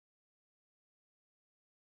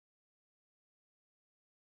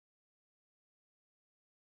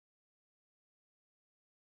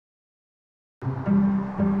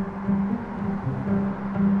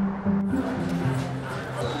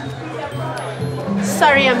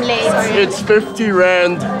sorry I'm late. It's 50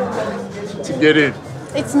 Rand to get in.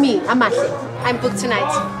 It's me, Amahle. I'm booked tonight.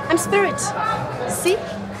 I'm Spirit. See?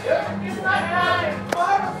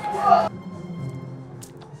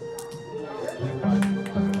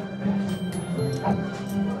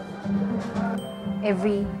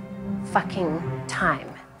 Every fucking time.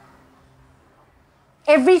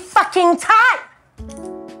 Every fucking time!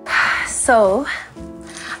 So,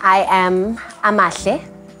 I am Amahle,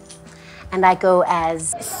 and I go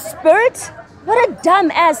as Spirit? What a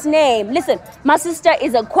dumb-ass name. Listen, my sister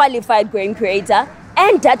is a qualified brain creator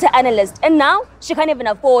and data analyst, and now she can't even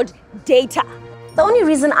afford data. The only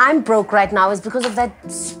reason I'm broke right now is because of that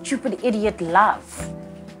stupid idiot Love.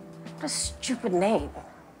 What a stupid name.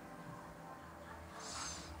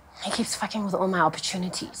 He keeps fucking with all my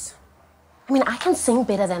opportunities. I mean, I can sing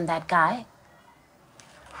better than that guy.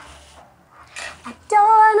 I don't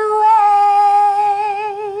wanna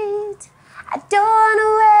wait. I don't wanna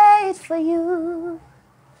wait for you.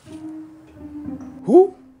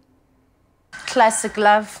 Who? Classic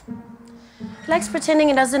Love. He likes pretending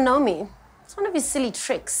he doesn't know me. It's one of his silly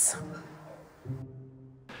tricks.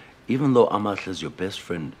 Even though Amahle is your best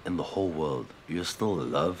friend in the whole world, you're still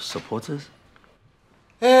Love supporters?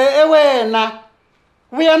 Wena.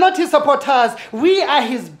 We are not his supporters. We are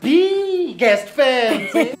his biggest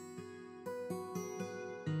fans.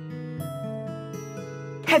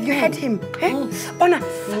 Have you heard him? Bona,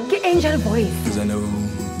 get angel voice. Cause I know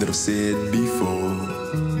that I've said before.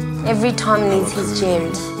 Every Tom needs his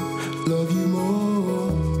Jerry. Love you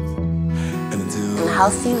more. And until And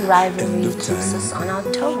healthy rivalry end of keeps time. us on our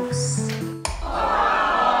toes.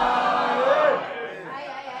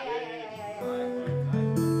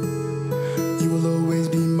 You will always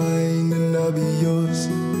be mine and I'll be yours.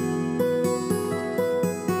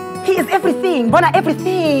 He is everything. Bona,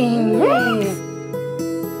 everything.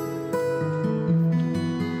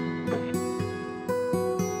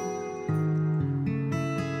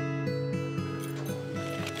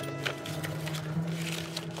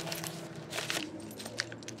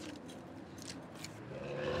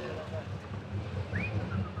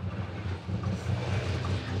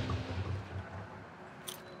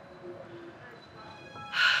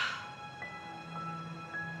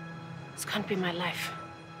 This can't be my life.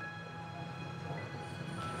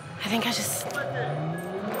 I think I just need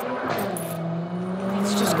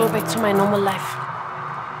to just go back to my normal life.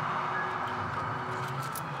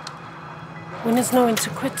 When there's no one to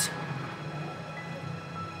quit.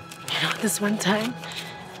 You know, this one time,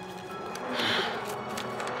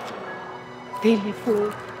 Daily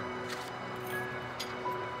Fool.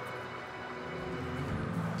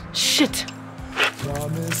 Shit.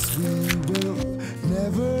 Promise we will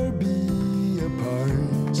never be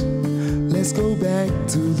apart. Let's go back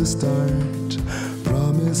to the start.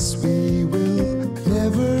 Promise we will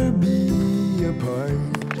never be apart.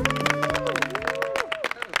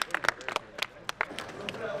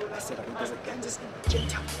 I said I was again this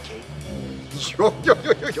Magenta, okay?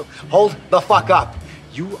 Yo. Hold the fuck up.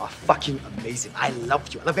 You are fucking amazing. I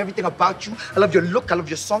love you. I love everything about you. I love your look. I love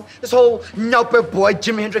your song. This whole Nyaupe boy,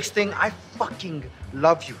 Jimi Hendrix thing. I fucking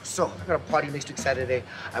love you. So, I got a party next week Saturday.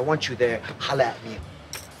 I want you there. Holla at me.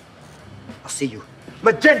 I'll see you.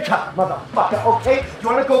 Magenta, motherfucker, okay? You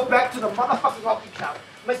wanna go back to the motherfucking hockey club?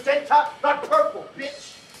 Magenta, not purple,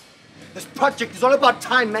 bitch. This project is all about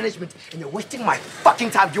time management, and you're wasting my fucking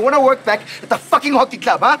time. Do you wanna work back at the fucking hockey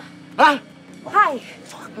club, huh? Huh? Hi.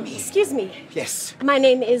 Fuck me. Excuse me. Yes. My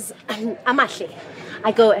name is Amahle.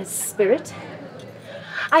 I go as Spirit.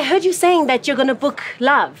 I heard you saying that you're gonna book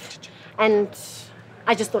Love, and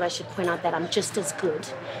I just thought I should point out that I'm just as good.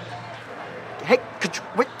 Hey, could you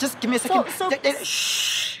wait? Just give me a second.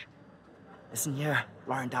 Shh. Listen here,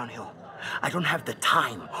 Lauren Downhill. I don't have the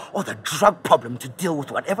time or the drug problem to deal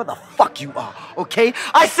with whatever the fuck you are, okay?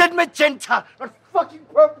 I said magenta, not fucking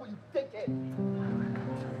purple, you dickhead.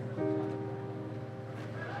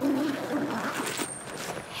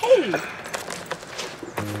 Hey.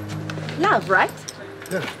 Love, right?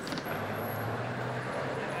 Yeah.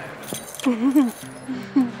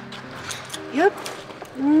 Yep.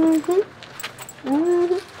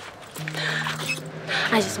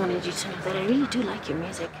 I just wanted you to know that I really do like your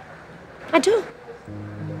music. I do.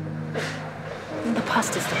 The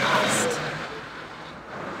past is the past.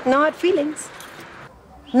 No hard feelings.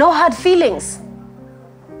 No hard feelings.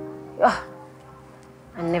 Ugh.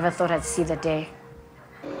 I never thought I'd see the day.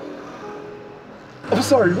 I'm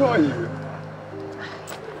sorry, who are you?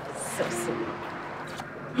 So silly.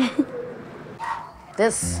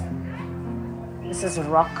 This is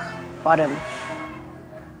rock bottom.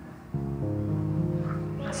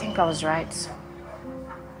 I think I was right.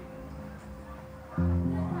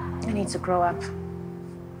 need to grow up.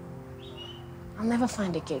 I'll never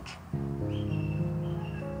find a gig.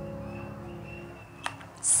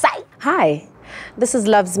 Psych! Hi, this is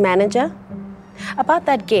Love's manager. About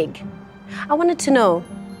that gig, I wanted to know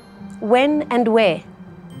when and where.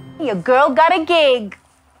 Your girl got a gig.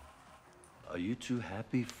 Are you too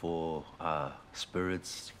happy for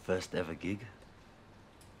Spirit's first ever gig?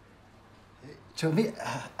 Chomi,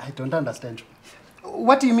 I don't understand.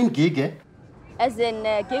 What do you mean gig, eh? As in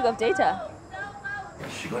gig of data.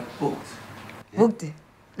 She got booked. Booked.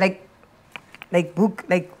 Like book,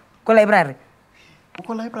 like go library.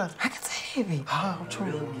 Uko library? I can say it. Ah, ucho.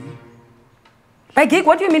 By gig?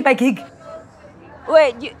 What do you mean by gig?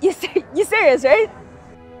 Wait, you serious, right?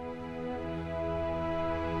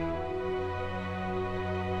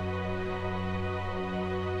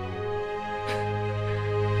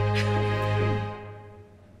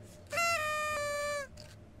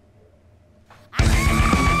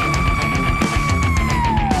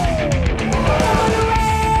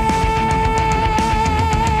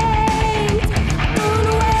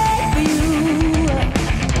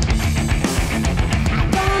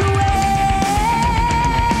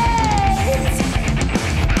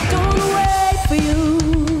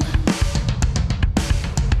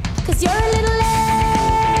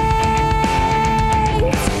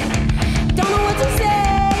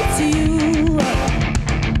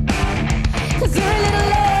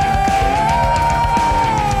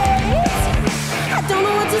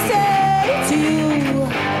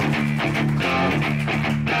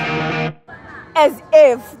 As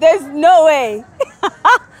if. There's no way.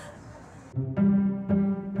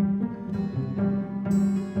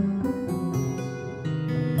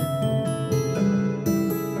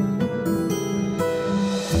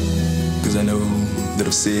 Cause I know that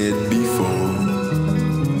I've said before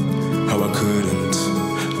how I couldn't